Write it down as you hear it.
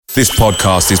This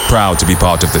podcast is proud to be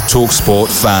part of the TalkSport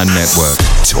Fan Network.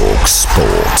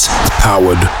 TalkSport.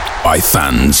 Powered by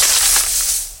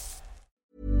fans.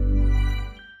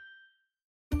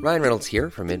 Ryan Reynolds here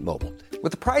from Mint Mobile.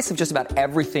 With the price of just about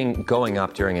everything going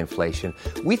up during inflation,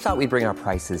 we thought we'd bring our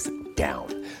prices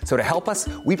down. So to help us,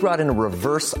 we brought in a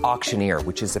reverse auctioneer,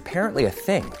 which is apparently a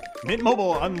thing. Mint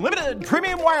Mobile Unlimited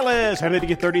Premium Wireless. How to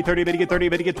get 30, 30, bit to get 30,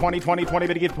 bit to get 20, 20, 20,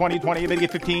 bit to get 20, 20, bit to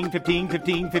get 15, 15,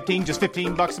 15, 15, just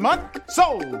 $15 a month?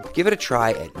 Sold! Give it a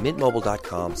try at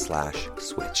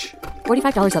mintmobile.com/switch.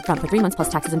 $45 up front for 3 months plus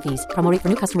taxes and fees. Promo rate for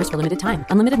new customers for limited time.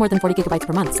 Unlimited more than 40 gigabytes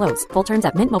per month. Slows full terms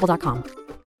at mintmobile.com.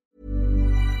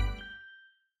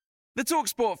 The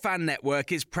TalkSport Fan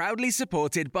Network is proudly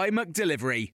supported by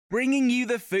McDelivery, bringing you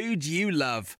the food you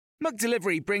love.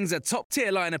 McDelivery brings a top-tier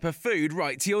lineup of food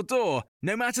right to your door.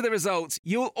 No matter the result,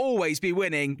 you'll always be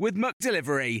winning with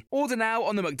McDelivery. Order now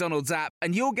on the McDonald's app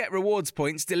and you'll get rewards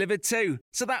points delivered too.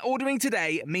 So that ordering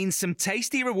today means some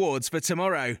tasty rewards for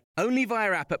tomorrow. Only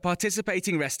via app at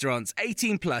participating restaurants.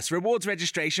 18 plus. Rewards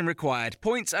registration required.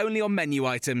 Points only on menu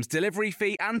items. Delivery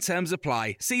fee and terms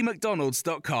apply. See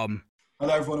mcdonalds.com.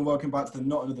 Hello everyone and welcome back to the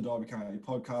Not Another Derby County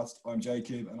podcast. I'm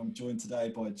Jacob and I'm joined today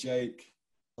by Jake.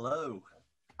 Hello.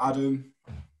 Adam.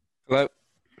 Hello.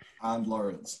 And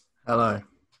Lawrence. Hello.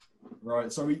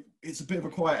 Right, so it's a bit of a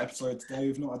quiet episode today.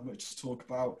 We've not had much to talk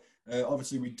about.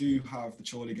 Obviously, we do have the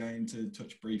Chorley game to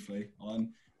touch briefly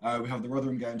on. We have the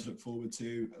Rotherham game to look forward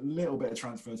to, a little bit of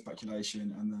transfer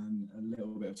speculation, and then a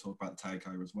little bit of talk about the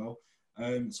takeover as well.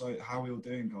 So how are we all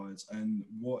doing, guys? And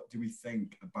what do we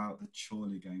think about the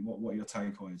Chorley game? What are your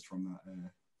takeaways from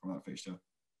that fixture?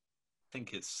 I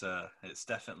think it's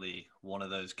definitely one of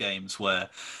those games where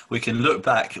we can look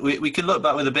back. We can look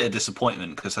back with a bit of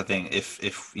disappointment because I think if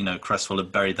Cresswell had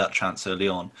buried that chance early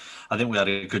on, I think we had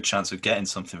a good chance of getting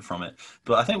something from it.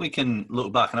 But I think we can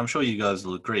look back, and I'm sure you guys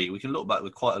will agree, we can look back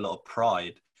with quite a lot of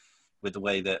pride with the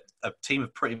way that a team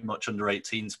of pretty much under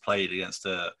 18s played against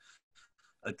a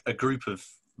group of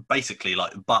basically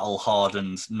like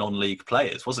battle-hardened non-league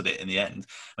players, wasn't it, in the end?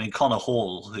 I mean, Connor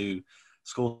Hall, who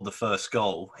scored the first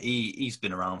goal, he's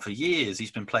been around for years.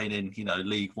 He's been playing in,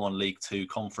 League One, League Two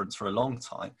conference for a long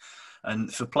time.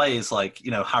 And for players like,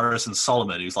 Harrison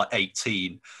Solomon, who's like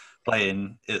 18,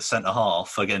 playing at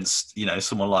centre-half against,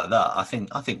 someone like that, I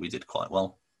think we did quite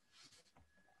well.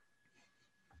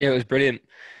 Yeah, it was brilliant.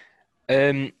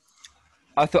 I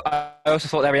also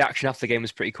thought their reaction after the game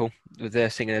was pretty cool with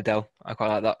their singing Adele. I quite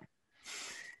like that.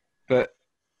 But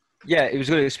yeah, it was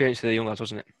a good experience for the young lads,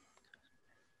 wasn't it?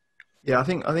 Yeah, I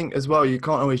think as well, you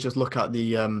can't always just look at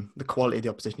the quality of the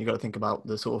opposition. You've got to think about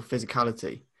the sort of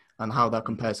physicality and how that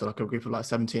compares to like a group of like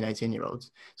 17,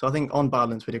 18-year-olds. So I think on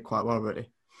balance, we did quite well, really.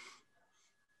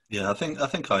 Yeah, I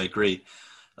think I agree.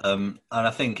 And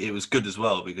I think it was good as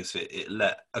well because it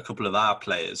let a couple of our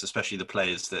players, especially the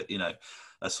players that,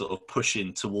 are sort of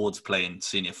pushing towards playing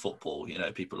senior football,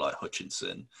 people like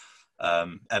Hutchinson,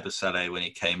 Ebosele when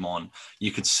he came on,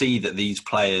 you could see that these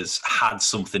players had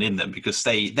something in them because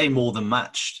they more than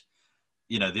matched,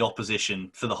 the opposition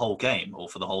for the whole game or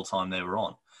for the whole time they were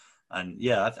on. And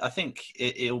yeah, I think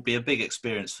it'll be a big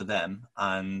experience for them.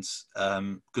 And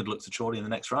good luck to Chorley in the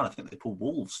next round. I think they pulled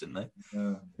Wolves, didn't they?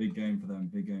 Yeah, big game for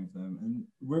them. And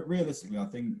realistically, I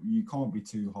think you can't be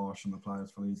too harsh on the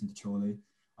players for losing to Chorley.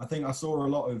 I think I saw a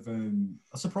lot of a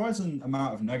surprising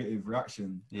amount of negative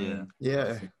reaction. Yeah.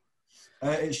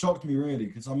 It shocked me really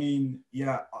because I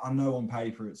know on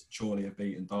paper it's Chorley have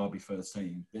beaten Derby first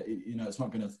team. It's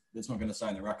not gonna say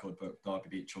in the record book Derby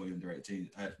beat Chorley under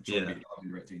 18. Beat Derby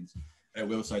under 18s. It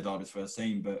will say Derby's first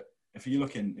team, but if you're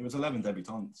looking, it was 11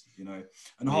 debutants,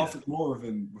 and half more of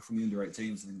them were from the under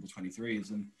 18s than the 23s.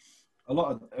 And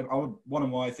one of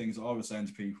my things that I was saying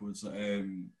to people was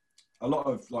a lot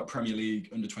of like Premier League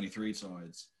under 23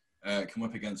 sides come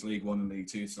up against League One and League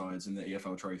Two sides in the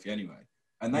EFL Trophy anyway.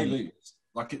 And they lose.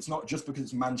 Like, it's not just because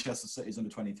it's Manchester City's under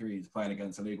 23s playing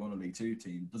against a League One or League Two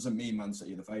team doesn't mean Man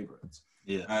City are the favourites.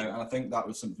 Yeah. And I think that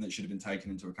was something that should have been taken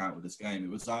into account with this game.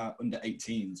 It was our under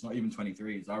 18s, not even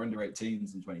 23s, our under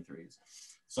 18s and 23s.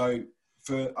 So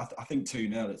I think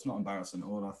 2-0, it's not embarrassing at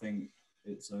all. I think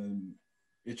it's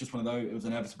just one of those. It was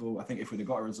inevitable. I think if we'd have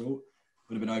got a result,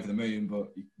 would have been over the moon,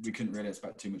 but we couldn't really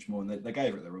expect too much more. And they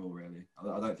gave it their all, really. I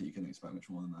don't think you can expect much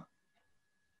more than that.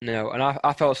 No, and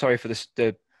I felt sorry for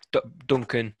the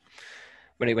Duncan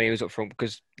when he was up front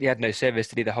because he had no service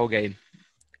to do the whole game,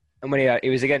 and when he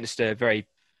was against a very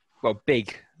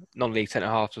big non-league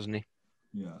centre-half, wasn't he?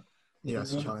 Yeah,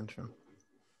 it's a challenge for him.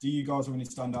 Do you guys have any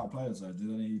standout players there?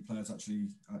 Did any players actually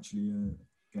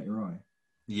get your eye?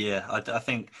 Yeah, I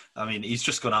think. I mean, he's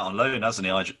just gone out on loan, hasn't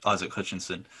he, Isaac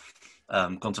Hutchinson?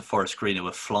 Gone to Forest Green, who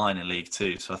were flying in League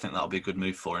Two, so I think that'll be a good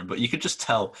move for him. But you could just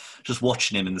tell, just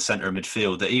watching him in the centre of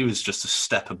midfield, that he was just a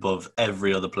step above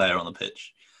every other player on the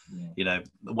pitch. Yeah. You know,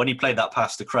 when he played that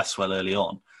pass to Cresswell early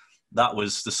on, that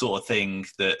was the sort of thing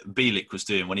that Bielik was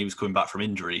doing when he was coming back from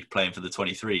injury, playing for the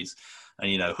 23s. And,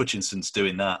 you know, Hutchinson's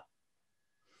doing that.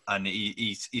 And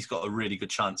he's got a really good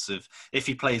chance of, if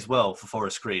he plays well for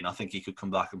Forest Green, I think he could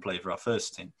come back and play for our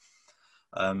first team.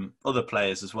 Other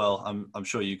players as well, I'm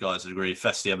sure you guys would agree.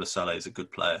 Festi Ebosele is a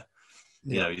good player.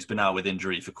 Yeah. You know, he's been out with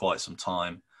injury for quite some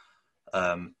time.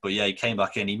 But yeah, he came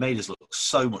back in. He made us look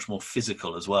so much more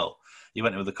physical as well. He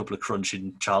went in with a couple of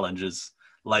crunching challenges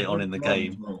late on in the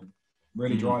game. Well.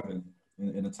 Really driving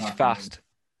in attack. Fast.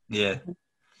 Yeah.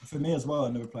 For me as well,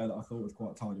 another player that I thought was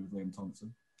quite tidy was Liam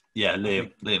Thompson. Yeah,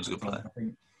 Liam's a good player. I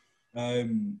think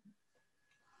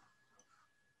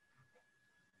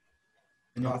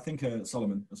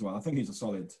Solomon as well. I think he's a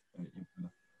solid.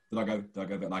 Did I go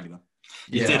a bit laggy there?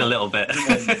 You did a little bit.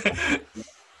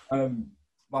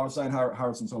 But I was saying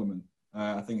Harrison Solomon.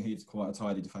 I think he's quite a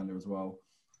tidy defender as well.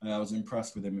 I was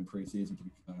impressed with him in pre-season, to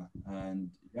be fair.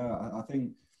 And yeah, I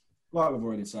think, like we've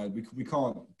already said, we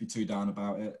can't be too down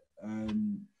about it.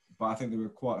 But I think there were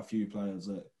quite a few players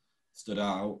that stood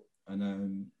out.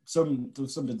 And some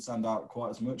didn't stand out quite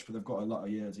as much, but they've got a lot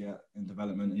of years yet in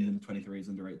development in the 23s,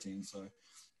 under 18. So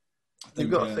I think,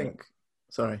 you've got to think.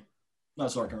 Sorry. No,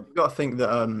 sorry, Karen. You've got to think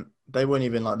that they weren't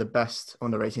even like the best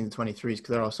under 18s and 23s, because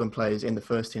there are some players in the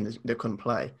first team that couldn't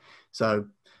play. So,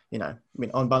 you know, I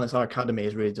mean, on balance, our academy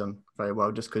has really done very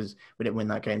well. Just because we didn't win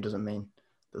that game doesn't mean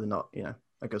that they're not, you know,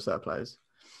 a good set of players.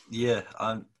 Yeah,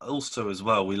 and also as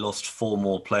well, we lost 4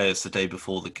 more players the day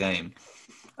before the game.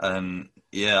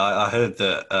 Yeah, I heard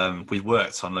that we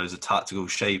worked on loads of tactical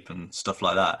shape and stuff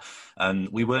like that. And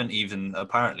we weren't even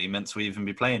apparently meant to even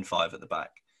be playing 5 at the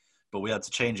back. But we had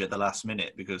to change it at the last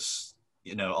minute because,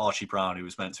 you know, Archie Brown, who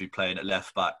was meant to be playing at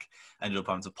left back, ended up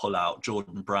having to pull out.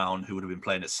 Jordan Brown, who would have been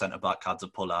playing at centre back, had to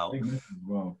pull out.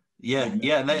 Wow. Yeah,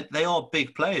 and they are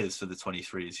big players for the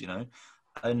 23s, you know.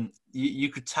 And you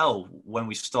could tell when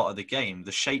we started the game,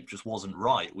 the shape just wasn't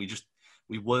right.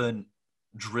 We weren't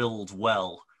drilled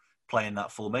well playing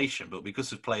that formation, but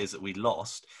because of players that we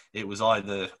lost, it was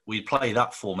either we play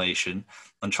that formation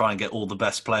and try and get all the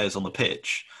best players on the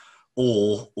pitch,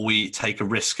 or we take a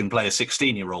risk and play a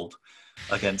 16-year-old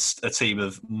against a team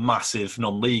of massive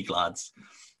non-league lads.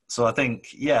 So I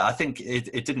think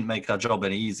it didn't make our job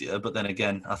any easier, but then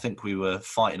again, I think we were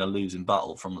fighting a losing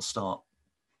battle from the start.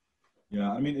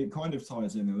 Yeah, I mean, it kind of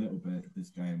ties in a little bit, this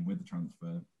game, with the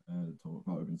transfer talk,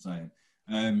 like we've been saying.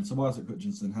 So Isaac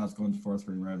Hutchinson has gone to Forest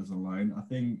Green Rovers on loan. I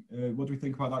think, what do we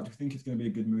think about that? Do we think it's going to be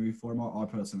a good move for him? I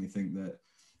personally think that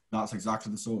that's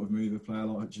exactly the sort of move a player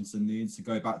like Hutchinson needs, to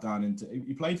go back down into...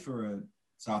 He played for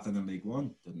Southend in League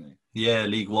One, didn't he? Yeah,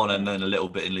 League One and then a little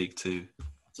bit in League Two.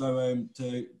 So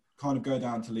to kind of go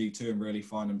down to League Two and really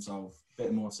find himself a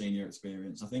bit more senior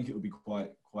experience, I think it would be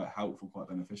quite helpful, quite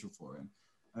beneficial for him.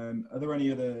 Are there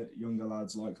any other younger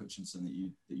lads like Hutchinson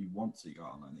that you want to go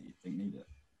on loan that you think need it?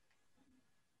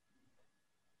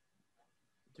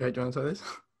 Do you want to say this?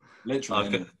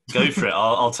 Literally. Go for it.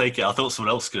 I'll take it. I thought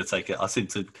someone else was going to take it. I seem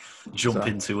to jump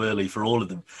in too early for all of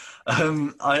them.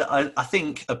 I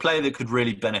think a player that could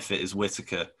really benefit is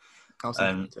Whittaker.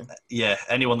 Yeah,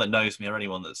 anyone that knows me or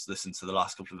anyone that's listened to the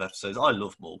last couple of episodes, I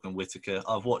love Morgan Whittaker.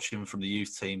 I've watched him from the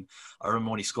youth team. I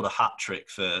remember when he scored a hat-trick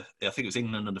for, I think it was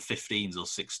England under 15s or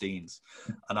 16s.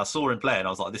 And I saw him play and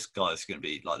I was like, this guy's going to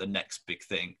be like the next big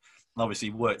thing. And obviously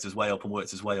he worked his way up. And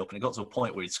it got to a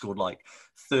point where he'd scored like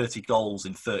 30 goals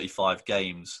in 35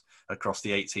 games across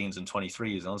the 18s and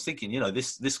 23s. And I was thinking, you know,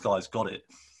 this guy's got it.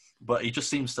 But he just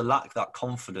seems to lack that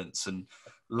confidence and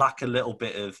lack a little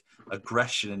bit of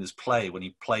aggression in his play when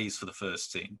he plays for the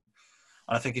first team.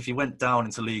 And I think if he went down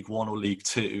into League One or League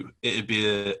Two, it'd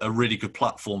be a really good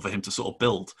platform for him to sort of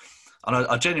build. And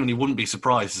I genuinely wouldn't be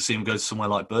surprised to see him go to somewhere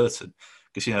like Burton,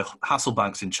 because, you know,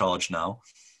 Hasselbank's in charge now.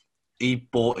 He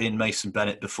bought in Mason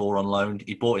Bennett before on loan.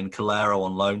 He bought in Calero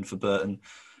on loan for Burton.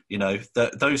 You know,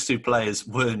 those two players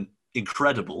weren't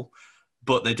incredible,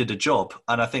 but they did a job.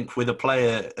 And I think with a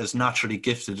player as naturally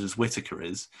gifted as Whittaker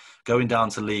is, going down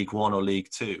to League One or League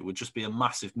Two would just be a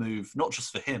massive move, not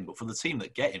just for him, but for the team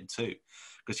that get him too.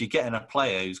 Because you're getting a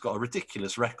player who's got a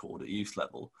ridiculous record at youth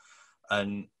level.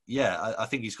 And yeah, I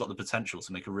think he's got the potential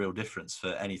to make a real difference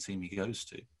for any team he goes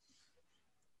to.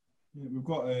 Yeah,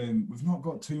 we've not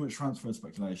got too much transfer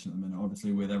speculation at the minute,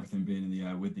 obviously, with everything being in the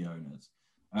air with the owners.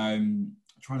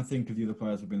 Trying to think of the other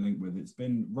players we've been linked with. It's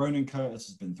been Ronan Curtis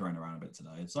has been thrown around a bit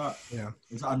today. Is that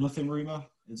a nothing rumour?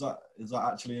 Is that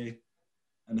actually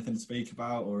anything to speak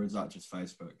about, or is that just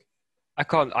Facebook? I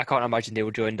can't imagine they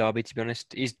will join Derby, to be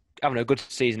honest. He's having a good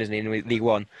season, isn't he, in League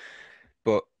One?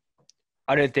 But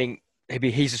I don't think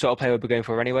he's the sort of player we'll be going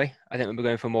for anyway. I think we'll be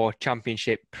going for more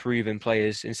Championship proven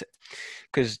players.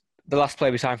 Because the last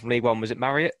player we signed from League One, was it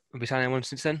Marriott? Have we signed anyone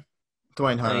since then?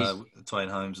 Dwayne Holmes. Dwayne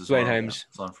Holmes as Dwayne well. Holmes.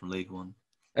 Yeah, signed from League One.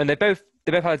 And they both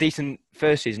had a decent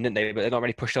first season, didn't they? But they're not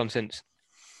really pushed on since.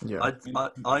 Yeah.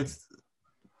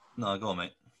 No, go on,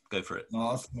 mate. Go for it.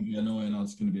 No, that's going to be annoying.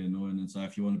 And so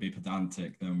if you want to be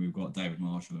pedantic, then we've got David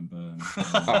Marshall and Burn.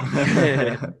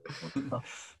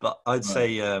 But I'd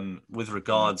say with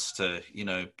regards to,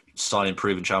 signing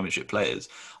proven Championship players,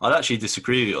 I'd actually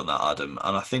disagree with you on that, Adam.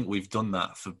 And I think we've done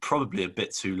that for probably a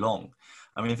bit too long.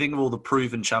 I mean, think of all the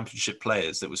proven Championship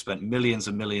players that we spent millions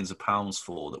and millions of pounds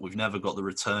for that we've never got the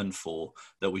return for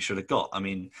that we should have got. I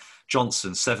mean,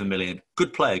 Johnson, 7 million,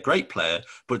 good player, great player,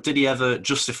 but did he ever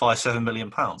justify £7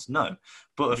 million? No.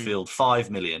 Butterfield,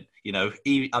 5 million.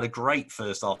 He had a great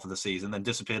first half of the season, then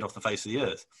disappeared off the face of the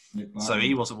earth. So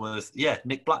he wasn't worth. Yeah,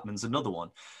 Nick Blackman's another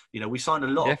one. We signed a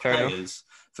lot of players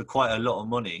for quite a lot of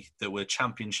money that were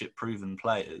Championship proven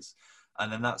players,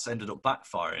 and then that's ended up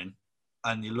backfiring.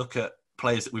 And you look at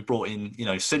players that we brought in,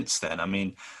 since then. I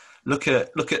mean, look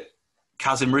at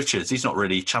Kazim Richards. He's not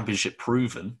really Championship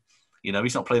proven.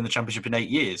 He's not playing the Championship in 8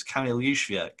 years. Kamil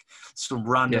Juszczyk, some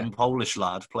random Polish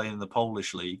lad playing in the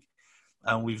Polish league,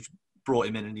 and we've brought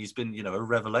him in, and he's been, a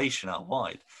revelation out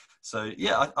wide. So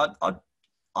yeah,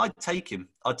 I'd take him.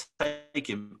 But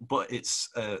it's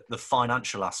the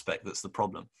financial aspect that's the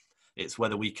problem. It's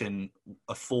whether we can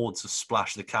afford to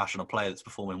splash the cash on a player that's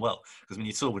performing well. Because when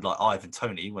you saw with Ivan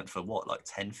Toney, he went for what,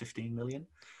 10, 15 million?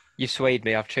 You swayed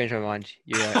me. I've changed my mind.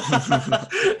 You're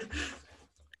right.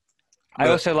 I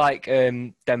also like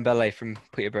Dembele from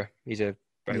Peterborough. He's a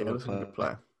very good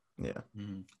player. Yeah.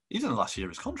 Mm. He's in the last year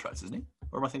of his contract, isn't he?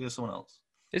 Or am I thinking of someone else?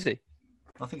 Is he?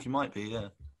 I think he might be, yeah.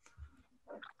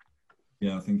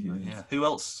 Yeah, I think he is. Yeah. Who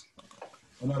else?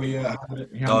 Oh, no, yeah.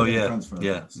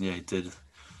 Yeah, he did.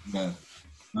 Yeah.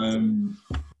 Trying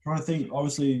to think,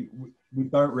 obviously, we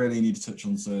don't really need to touch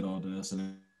on Serdar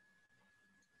Dursun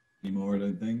anymore, I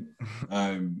don't think.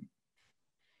 I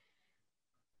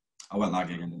went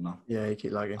lagging again, didn't I? Yeah, you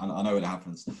keep lagging. I know it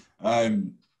happens.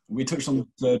 We touched on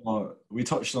Serdar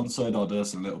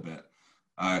Dursun a little bit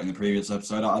in the previous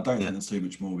episode. I don't think there's too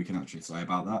much more we can actually say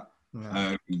about that.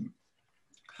 No.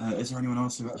 Is there anyone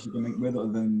else who've actually been linked with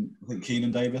other than, I think,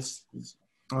 Keenan Davis?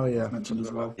 Oh, yeah. Mentioned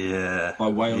as well. Yeah. By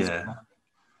Wales. Yeah.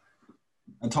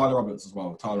 And Tyler Roberts as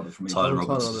well. Tyler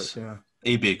Roberts. Yeah.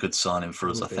 He'd be a good signing for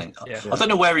us, I think. Yeah. I don't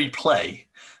know where he'd play,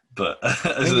 but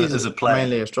as a player.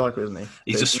 Mainly a striker, isn't he?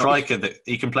 He's a striker that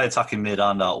he can play attacking mid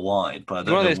and out wide. But I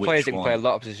don't one know of those players that one. can play a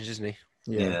lot of positions, isn't he?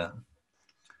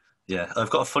 Yeah. I've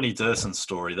got a funny Dursun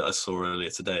story that I saw earlier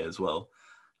today as well.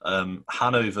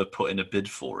 Hanover put in a bid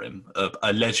for him,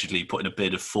 allegedly put in a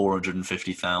bid of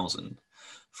 450,000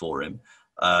 for him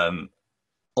on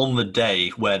the day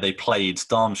where they played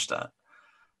Darmstadt,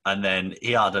 and then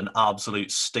he had an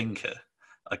absolute stinker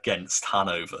against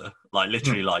Hanover.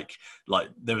 Literally, like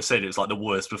they were saying it was like the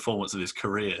worst performance of his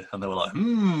career, and they were like,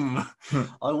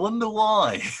 I wonder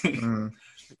why.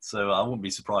 So I wouldn't be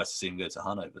surprised to see him go to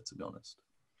Hanover, to be honest.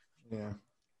 Yeah.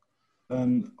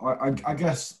 I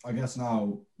guess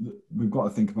now we've got to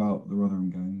think about the Rotherham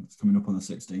game. It's coming up on the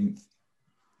 16th.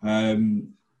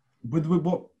 What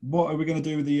are we going to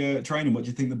do with the training? What do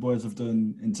you think the boys have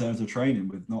done in terms of training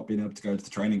with not being able to go to the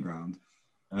training ground?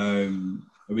 Are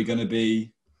we going to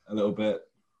be a little bit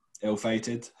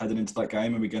ill-fated heading into that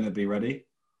game? Are we going to be ready?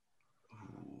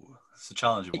 It's a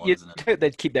challenging one, isn't it? You'd hope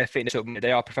they'd keep their fitness up.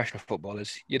 They are professional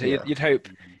footballers. You'd hope,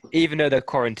 even though they're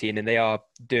quarantined and they are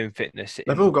doing fitness.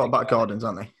 They've all got back gardens,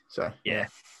 haven't they? So yeah.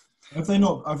 Have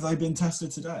they been tested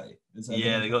today?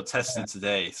 They got tested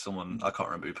today. Someone, I can't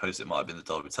remember who posted it. It might have been the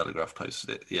Derby Telegraph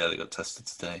posted it. Yeah, they got tested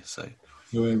today. So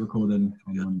we're recording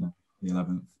on Monday, the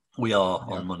 11th. We are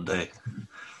on Monday.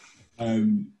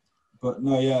 But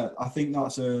no, yeah, I think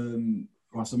that's a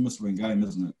must-win game,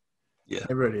 isn't it? Yeah,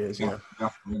 it really is. Yeah,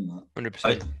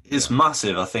 100%. It's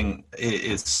massive. I think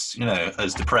it's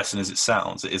as depressing as it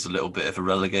sounds, it is a little bit of a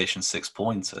relegation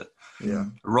 6-pointer. Yeah,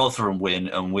 Rotherham win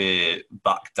and we're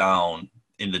back down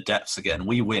in the depths again.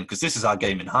 We win because this is our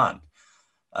game in hand,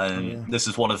 and this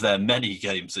is one of their many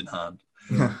games in hand.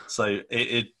 Yeah. So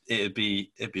it'd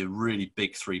be a really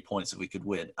big 3 points if we could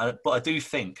win. But I do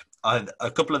think a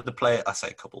couple of the players,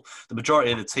 the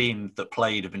majority of the team that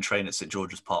played have been trained at St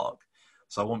George's Park.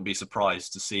 So I wouldn't be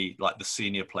surprised to see the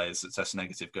senior players that test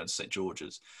negative going to St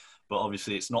George's. But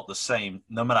obviously it's not the same.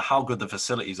 No matter how good the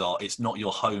facilities are, it's not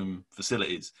your home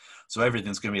facilities. So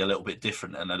everything's going to be a little bit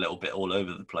different and a little bit all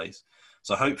over the place.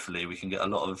 So hopefully we can get a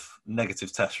lot of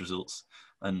negative test results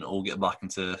and all get back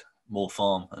into more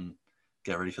form and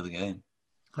get ready for the game.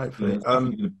 Hopefully. Yeah, it's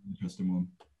an interesting one.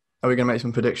 Are we going to make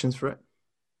some predictions for it?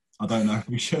 I don't know if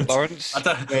we should. Lawrence? I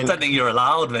don't think you're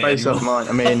allowed, mate. Based off mine,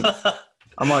 I mean,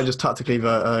 I might just tactically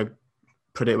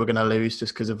predict we're going to lose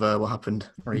just because of what happened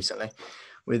recently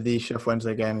with the Sheffield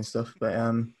Wednesday game and stuff. But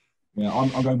yeah, I'm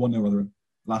going 1-0 Rotherham.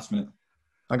 Last minute.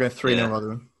 I'm going 3-0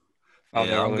 Rotherham.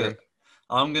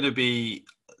 I'm going to be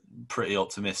pretty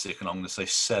optimistic, and I'm going to say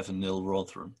 7-0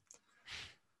 Rotherham.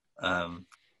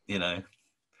 You know,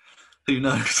 who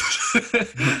knows?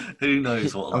 Who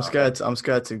knows what? I'm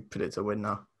scared to predict a win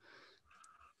now.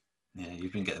 Yeah,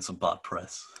 you've been getting some bad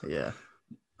press. Yeah.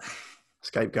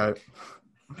 Scapegoat.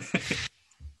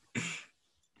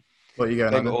 What are you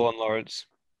going on? All on Lawrence.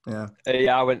 Yeah.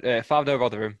 Yeah, I went 5-0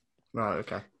 Rotherham. Right,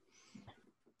 okay.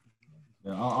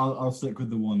 Yeah, I'll stick with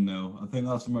the 1-0. I think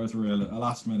that's the most real. At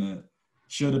last minute,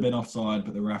 should have been offside,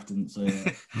 but the ref didn't see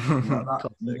it.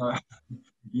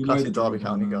 Classic Derby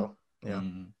County goal. Yeah.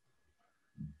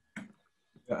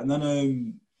 Yeah, and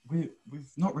then we've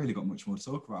not really got much more to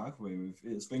talk about, have we?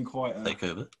 It's been quite a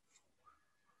takeover.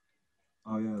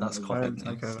 Oh yeah, that's quite a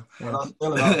takeover. Yeah.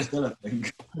 That's still a thing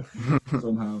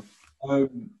somehow.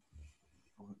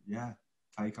 Yeah,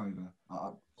 takeover.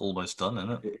 Almost done,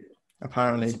 isn't it?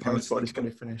 Apparently, Paris Body's going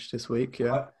to finish this week.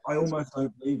 Yeah, I almost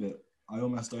don't believe it.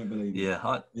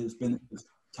 Yeah, it's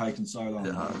taken so long.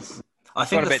 I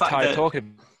think the fact that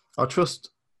talking. I trust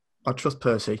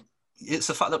Percy. It's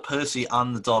the fact that Percy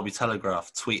and the Derby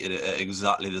Telegraph tweeted it at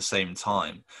exactly the same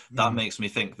time. That makes me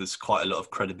think there's quite a lot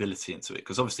of credibility into it,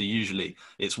 because obviously usually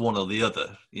it's one or the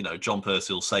other. You know, John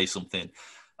Percy will say something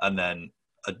and then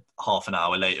half an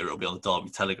hour later it'll be on the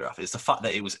Derby Telegraph. It's the fact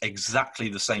that it was exactly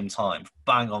the same time,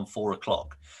 bang on 4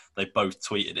 o'clock. They both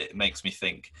tweeted it. It makes me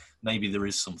think maybe there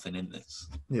is something in this.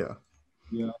 Yeah.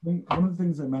 Yeah, I think one of the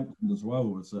things they mentioned as well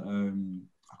was that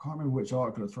I can't remember which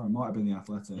article it's from. It might have been The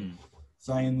Athletic,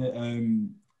 saying that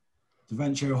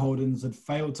Davencio Holdings had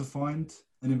failed to find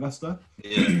an investor,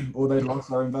 or they'd lost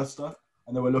their investor,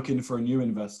 and they were looking for a new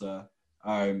investor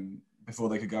before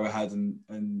they could go ahead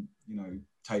and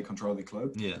take control of the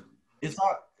club. Yeah, is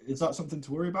that something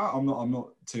to worry about? I'm not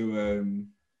too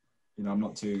I'm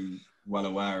not too well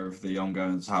aware of the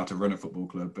ongoings how to run a football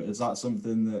club, but is that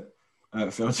something that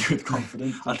fills you with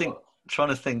confidence? I think trying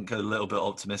to think a little bit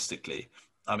optimistically.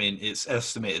 I mean, it's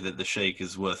estimated that the Sheikh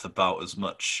is worth about as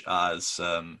much as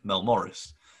Mel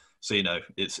Morris. So,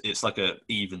 it's like a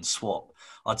even swap.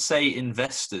 I'd say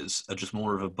investors are just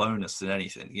more of a bonus than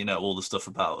anything. All the stuff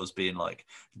about us being like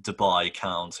Dubai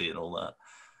County and all that,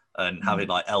 and having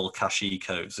like El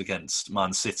Kashikos against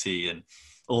Man City and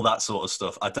all that sort of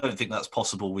stuff. I don't think that's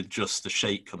possible with just the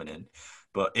Sheikh coming in.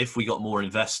 But if we got more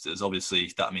investors,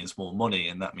 obviously that means more money,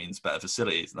 and that means better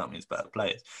facilities, and that means better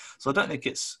players. So I don't think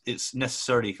it's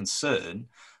necessarily a concern,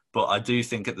 but I do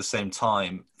think at the same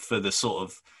time, for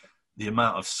the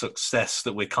amount of success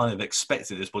that we're kind of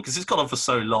expecting at this point, because it's gone on for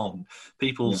so long,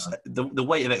 the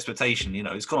weight of expectation,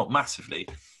 it's gone up massively.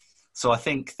 So I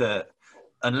think that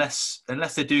unless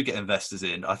they do get investors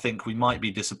in, I think we might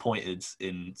be disappointed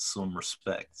in some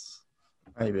respects.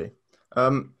 Maybe.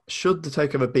 Should the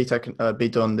takeover be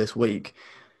done this week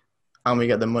and we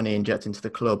get the money injected into the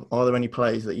club, are there any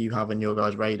players that you have on your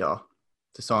guys' radar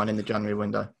to sign in the January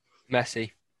window?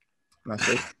 Messi.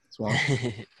 That's one.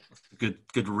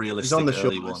 Good realistic He's on the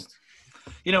early short one. list.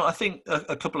 I think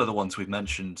a couple of the ones we've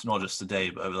mentioned, not just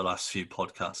today, but over the last few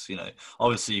podcasts,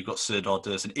 obviously you've got Serdar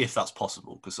Dursun, if that's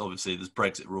possible, because obviously there's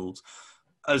Brexit rules.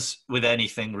 As with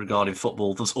anything regarding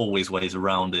football, there's always ways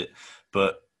around it.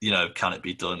 But, can it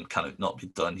be done? Can it not be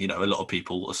done? A lot of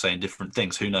people are saying different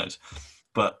things. Who knows?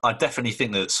 But I definitely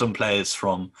think that some players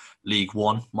from League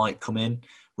One might come in.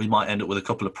 We might end up with a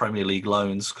couple of Premier League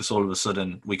loans because all of a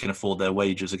sudden we can afford their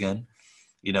wages again.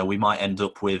 We might end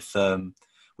up with...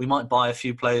 we might buy a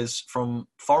few players from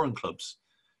foreign clubs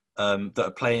that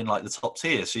are playing like the top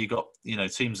tier. So you've got,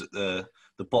 teams at the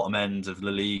bottom end of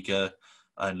La Liga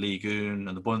and Ligue 1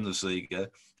 and the Bundesliga.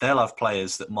 They'll have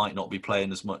players that might not be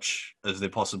playing as much as they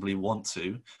possibly want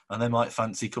to, and they might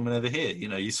fancy coming over here.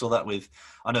 You saw that with,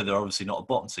 I know they're obviously not a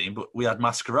bottom team, but we had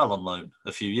Mascarell on loan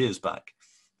a few years back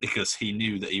because he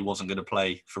knew that he wasn't going to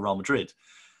play for Real Madrid.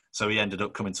 So he ended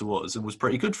up coming to us and was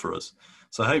pretty good for us.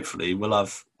 So hopefully we'll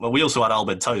have... Well, we also had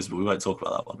Albert Toes, but we won't talk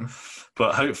about that one.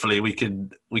 But hopefully we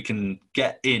can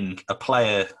get in a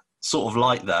player sort of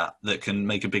like that can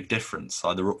make a big difference,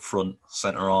 either up front,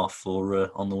 centre-half,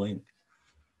 or on the wing.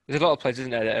 There's a lot of players,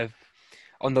 isn't there, that are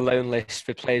on the loan list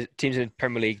for teams in the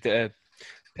Premier League that are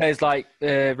players like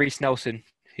Reece Nelson,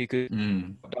 who could,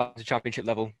 at the Championship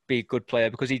level, be a good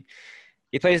player because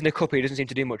He plays in the cup. He doesn't seem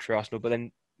to do much for Arsenal. But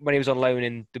then when he was on loan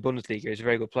in the Bundesliga, he was a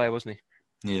very good player, wasn't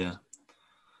he? Yeah.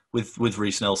 With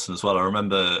Reece Nelson as well. I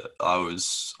remember I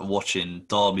was watching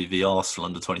Derby v Arsenal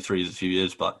under 23s a few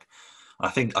years back. I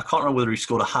can't remember whether he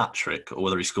scored a hat trick or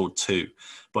whether he scored 2,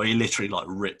 but he literally like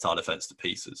ripped our defence to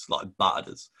pieces, like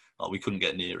battered us. Like we couldn't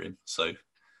get near him. So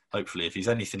hopefully, if he's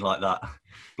anything like that,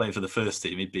 playing for the first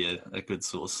team, he'd be a good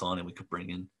sort of signing we could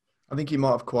bring in. I think he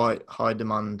might have quite high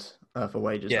demand for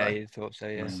wages. Yeah, though. you thought so.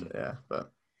 Yeah. So, yeah,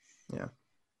 but yeah.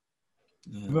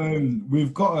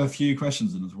 We've got a few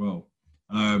questions in as well.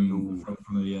 From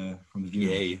the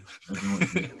viewers.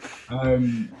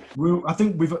 I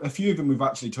think a few of them we've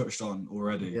actually touched on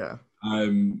already. Yeah.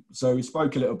 So we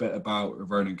spoke a little bit about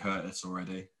Ronan Curtis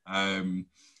already.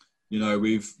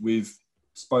 We've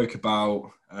spoke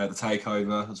about the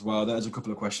takeover as well. There's a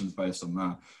couple of questions based on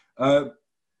that.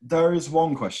 There is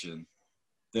one question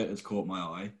that has caught my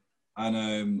eye,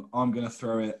 and I'm going to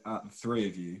throw it at the three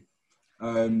of you.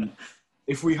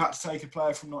 If we had to take a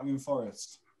player from Nottingham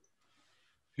Forest,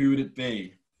 who would it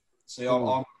be? See, I'm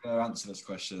going to answer this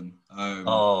question.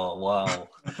 Oh wow!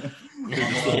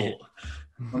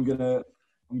 I'm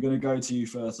gonna go to you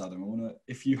first, Adam.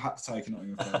 If you had to take a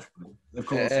Nottingham Forest, of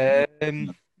course,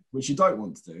 which you don't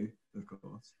want to do, of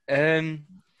course.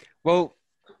 Well,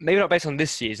 maybe not based on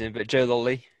this season, but Joe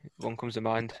Lolly, one comes to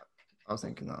mind. I was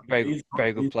thinking that.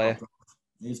 Very good player.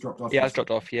 He's dropped off. He has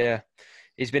dropped off. Yeah,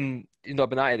 he's not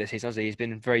been out of this season, has he? He's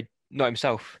been very not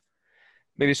himself.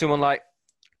 Maybe someone like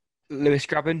Lewis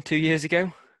Grabban 2 years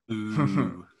ago.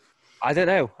 Ooh. I don't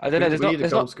know. We need a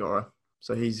goal scorer,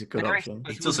 so he's a good option.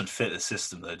 He doesn't fit the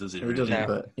system, though, does he? He doesn't,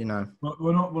 but I'm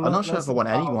not sure if I want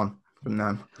anyone from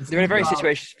them. They're in a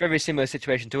very similar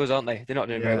situation to us, aren't they? They're not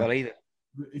doing very well either.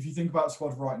 If you think about the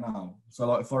squad right now, so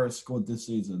like Forest scored this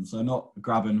season, so not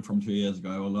Grabban from 2 years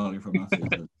ago or Lolly from last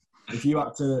season. If you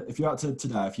had to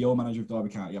today, if you're manager of Derby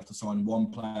County, you have to sign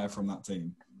one player from that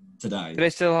team today. Do they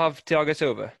still have Thiago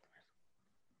Silva?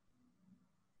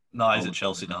 No, he's at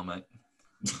Chelsea now, mate.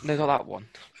 No, not that one.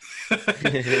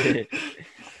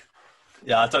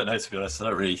 Yeah, I don't know, to be honest.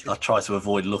 I try to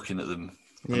avoid looking at them.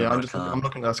 Yeah, I'm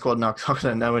looking at that squad now because I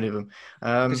don't know any of them.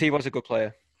 Because he was a good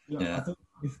player. Yeah. I think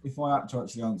if I had to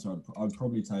actually answer, I'd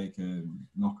probably take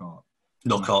Knockout.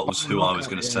 Knockout was who I was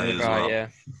going to say as well. Yeah.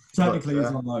 Technically, he's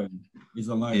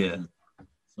on loan. Yeah.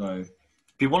 So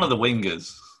be one of the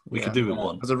wingers. We could do with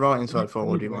one. As a right inside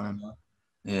forward, you want him.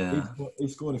 Yeah. He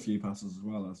scored a few passes as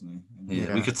well, hasn't he?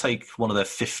 Yeah. We could take one of their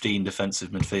 15 defensive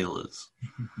midfielders.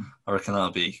 I reckon that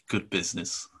would be good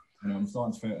business. I'm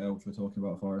starting to feel ill for talking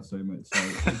about Forest so much.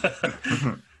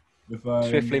 So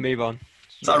Swiftly move on.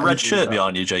 Is that a red shirt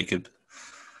behind you, Jacob?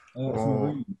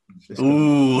 Ooh.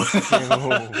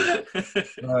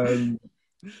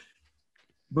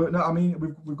 But no, I mean,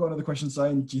 we've got another question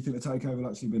saying, do you think the takeover will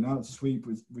actually be announced this week?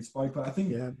 We spoke about. I think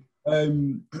the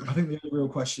only real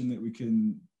question that we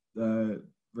can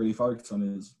really focus on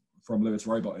is from Lewis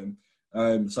Rowbottom,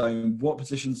 saying what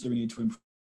positions do we need to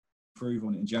improve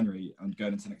on in January and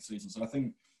going into next season? So I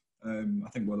think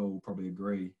we'll all probably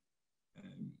agree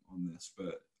on this.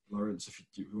 But Lawrence,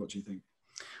 what do you think?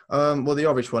 Well, the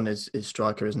obvious one is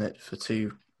striker, isn't it?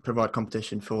 To provide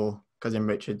competition for Kazim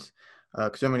Richards.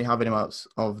 Because we don't really have anyone else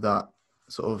of that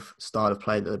sort of style of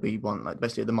play that we want, like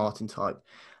basically the Martin type.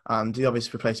 And the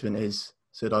obvious replacement is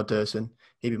Serdar Dursun.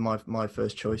 He'd be my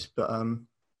first choice. But other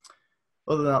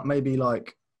than that, maybe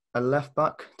like a left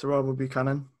back to rival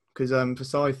Buchanan. Because for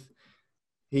Scythe,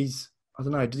 I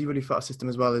don't know, does he really fit our system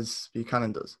as well as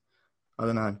Buchanan does? I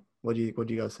don't know. What do you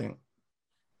guys think?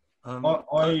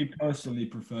 I personally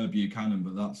prefer Buchanan,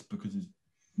 but that's because he's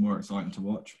more exciting to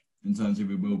watch. In terms of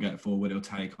he will get forward, he'll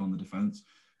take on the defence.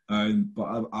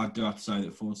 But I do have to say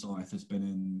that Forsyth has been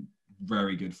in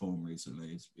very good form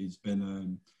recently. He's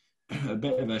been a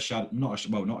bit of a shadow, not a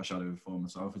shadow of his former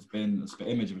self. It's been an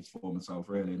image of his former self,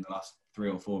 really, in the last 3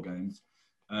 or 4 games.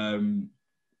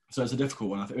 So it's a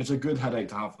difficult one. I think it's a good headache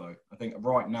to have, though. I think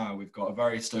right now we've got a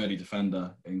very sturdy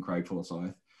defender in Craig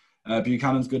Forsyth.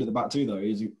 Buchanan's good at the back too, though.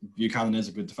 Buchanan is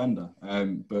a good defender.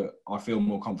 But I feel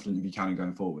more confident in Buchanan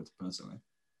going forward, personally.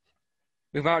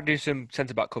 We might do some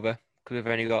centre-back cover because we've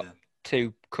only got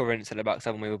 2 current centre-backs,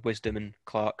 haven't we, with Wisdom and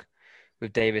Clark,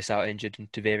 with Davis out injured and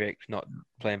Taveric not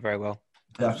playing very well.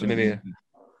 So maybe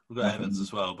we've got Evans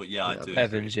as well, but I do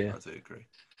Evans, agree. I do agree.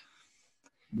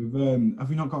 Have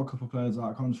we not got a couple of players out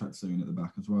of contract soon at the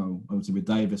back as well? Obviously, with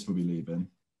Davis will be leaving,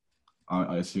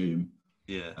 I assume.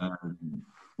 Yeah.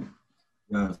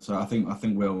 So I think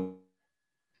we'll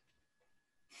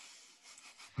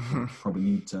probably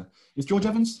need to. Is George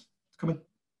Evans coming?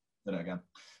 Say that again.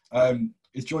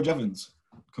 Is George Evans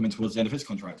coming towards the end of his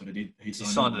contract, or did he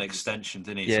signed an extension,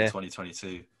 didn't he, Yeah. to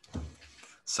 2022?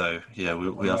 So yeah,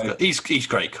 we have got. He's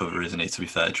great cover, isn't he? To be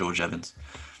fair, George Evans,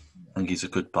 I think he's a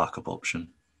good backup option.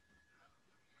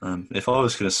 If I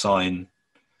was going to sign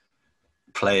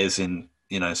players in,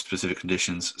 specific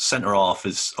conditions, centre half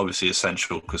is obviously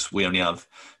essential because we only have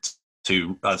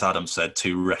two, as Adam said,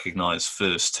 two recognised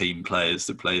first team players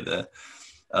that play there.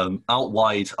 Out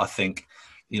wide, I think,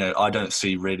 I don't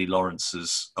see really Lawrence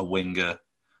as a winger.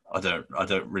 I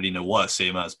don't really know what I see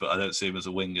him as, but I don't see him as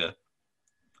a winger.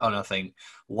 And I think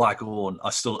Waghorn,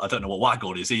 I don't know what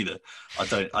Waghorn is either. I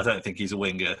don't think he's a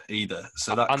winger either.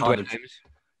 So that kind of,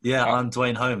 and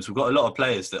Dwayne Holmes. We've got a lot of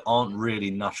players that aren't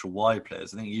really natural wide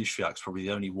players. I think Juszczyak's probably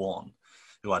the only one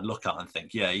who I'd look at and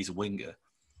think, yeah, he's a winger.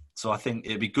 So I think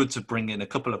it'd be good to bring in a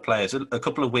couple of players, a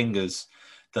couple of wingers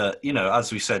that,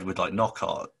 as we said with like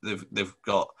Knockaert, they've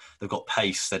got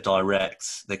pace, they're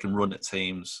direct, they can run at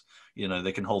teams.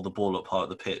 They can hold the ball up high at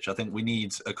the pitch. I think we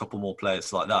need a couple more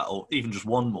players like that, or even just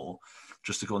one more,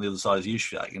 just to go on the other side of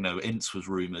Juszczyk. Ince was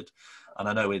rumoured, and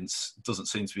I know Ince doesn't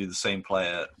seem to be the same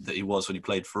player that he was when he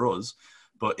played for us.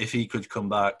 But if he could come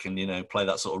back and, play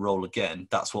that sort of role again,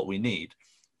 that's what we need.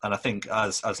 And I think,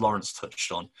 as Lawrence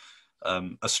touched on,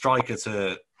 a striker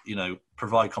to,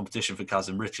 provide competition for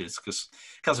Kazim Richards, because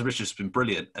Kazim Richards has been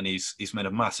brilliant and he's made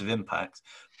a massive impact,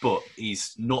 but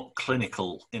he's not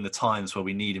clinical in the times where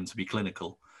we need him to be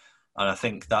clinical. And I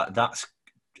think that's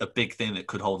a big thing that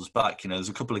could hold us back. There's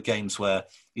a couple of games where,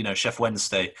 Sheff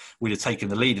Wednesday, we'd have taken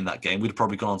the lead in that game. We'd have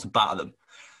probably gone on to batter them.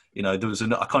 There was I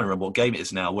can't remember what game it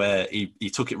is now, where he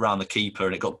took it round the keeper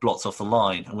and it got blocked off the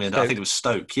line, and I think it was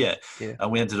Stoke, yeah.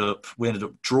 And we ended up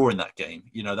drawing that game.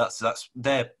 That's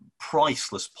their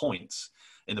priceless points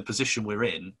in the position we're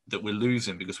in that we're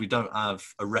losing because we don't have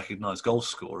a recognised goal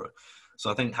scorer. So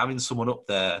I think having someone up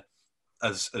there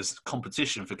as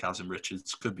competition for Kazim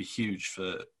Richards could be huge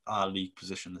for our league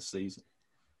position this season.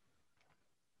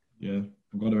 Yeah,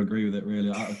 I've got to agree with it. Really,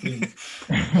 I think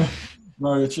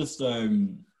no, it's just.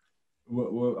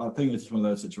 I think it's just one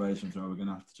of those situations where we're going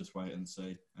to have to just wait and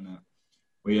see. And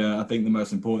I think the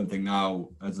most important thing now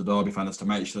as a Derby fan is to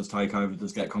make sure this takeover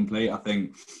does get complete. I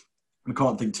think we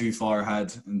can't think too far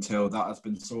ahead until that has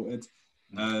been sorted.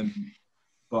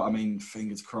 But I mean,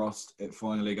 fingers crossed, it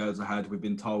finally goes ahead. We've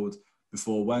been told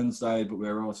before Wednesday, but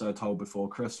we were also told before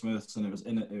Christmas, and it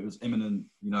was imminent,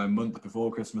 a month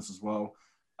before Christmas as well.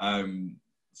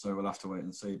 So we'll have to wait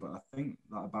and see. But I think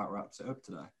that about wraps it up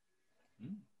today.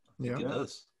 Yeah, it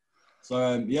does.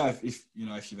 So if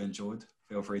you've enjoyed,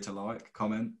 feel free to like,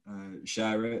 comment,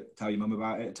 share it, tell your mum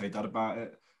about it, tell your dad about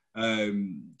it.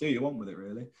 Do you want with it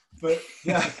really? But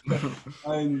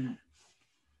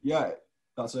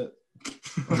that's it.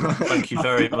 Thank you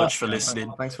very much for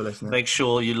listening. Thanks for listening. Make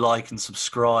sure you like and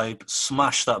subscribe.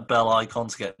 Smash that bell icon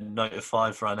to get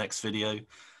notified for our next video,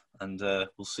 and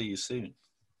we'll see you soon.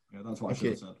 Yeah, that's what I should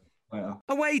have said. Later.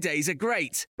 Away days are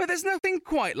great, but there's nothing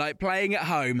quite like playing at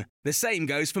home. The same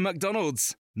goes for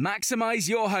McDonald's. Maximise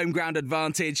your home ground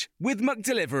advantage with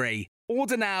McDelivery.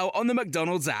 Order now on the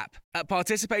McDonald's app. At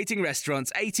participating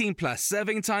restaurants, 18 plus,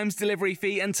 serving times, delivery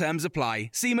fee and terms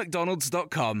apply. See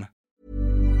mcdonalds.com.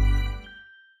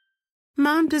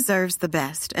 Mom deserves the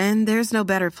best, and there's no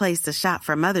better place to shop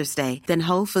for Mother's Day than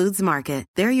Whole Foods Market.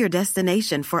 They're your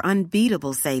destination for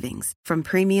unbeatable savings, from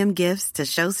premium gifts to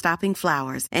show-stopping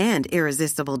flowers and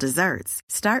irresistible desserts.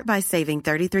 Start by saving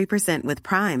 33% with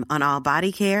Prime on all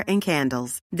body care and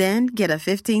candles. Then get a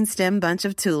 15-stem bunch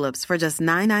of tulips for just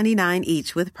 $9.99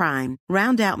 each with Prime.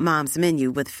 Round out Mom's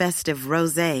menu with festive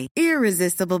rosé,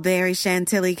 irresistible berry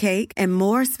chantilly cake, and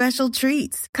more special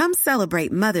treats. Come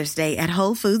celebrate Mother's Day at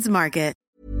Whole Foods Market.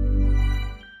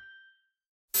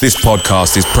 This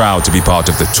podcast is proud to be part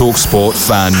of the TalkSport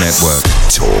Fan Network.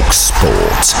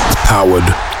 TalkSport. Powered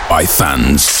by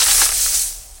fans.